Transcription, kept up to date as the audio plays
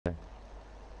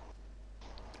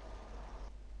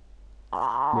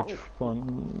Which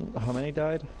one? How many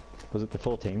died? Was it the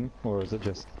full team, or was it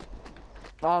just...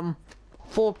 4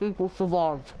 people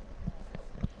survived.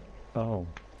 Oh.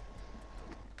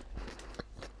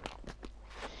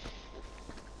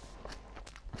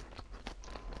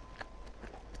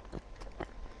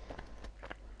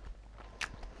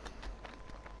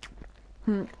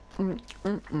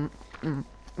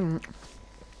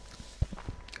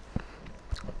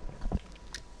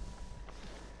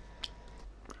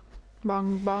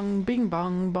 Bong bong bing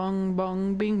bong bong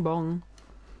bong bing bong.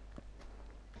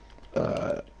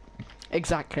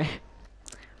 Exactly.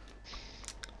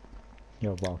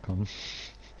 You're welcome.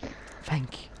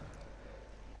 Thank you.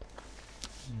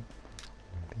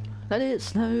 Let it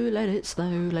snow, let it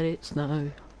snow, let it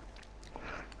snow.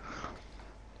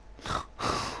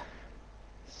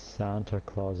 Santa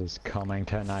Claus is coming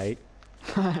tonight.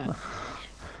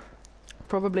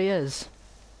 Probably is.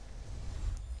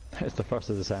 It's the 1st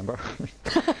of December.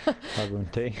 I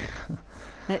guarantee.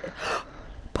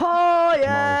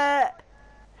 Paaayyyet!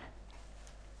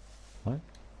 What?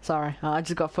 Sorry, I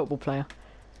just got a football player.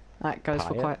 That goes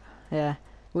for Paaayyyet? quite... Yeah.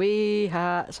 We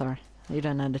have... Sorry, you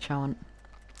don't know the chant.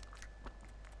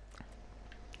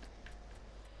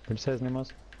 What did you say his name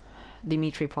was?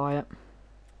 Dimitri Paaayyyet.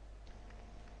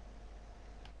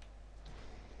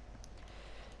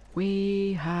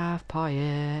 We have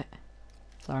Paaayyyet.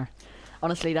 Sorry.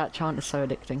 Honestly, that chant is so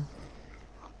addicting.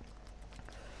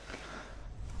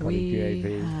 We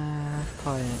UAV. have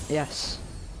Paaayyyet. Yes.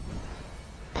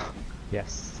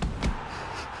 Yes.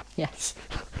 Yes.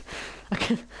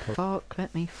 Okay. Fuck,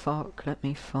 let me fuck, let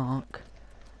me fuck.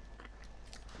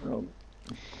 Oh.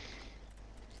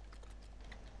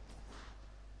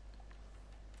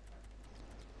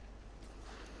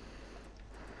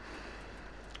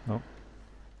 Oh.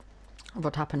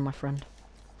 What happened, my friend?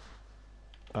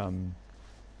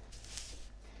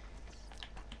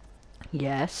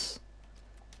 Yes.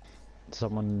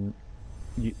 Someone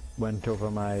went over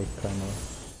my climber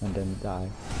and didn't die.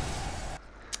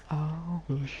 Oh.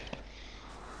 Oh shit.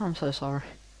 I'm so sorry.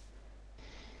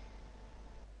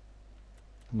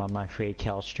 I'm on my 3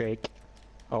 kill streak.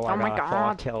 Oh, Oh I my got a 4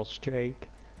 God. kill streak.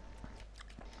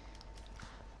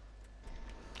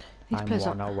 These I'm players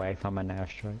 1 are... away from an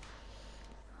airstrike.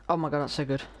 Oh my God, that's so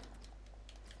good.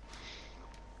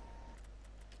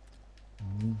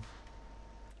 You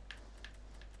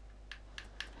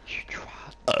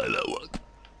tried.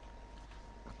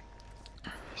 You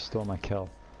stole my kill.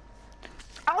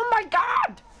 Oh my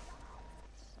God!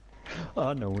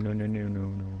 Oh no no no no no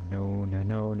no no no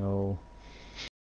no no.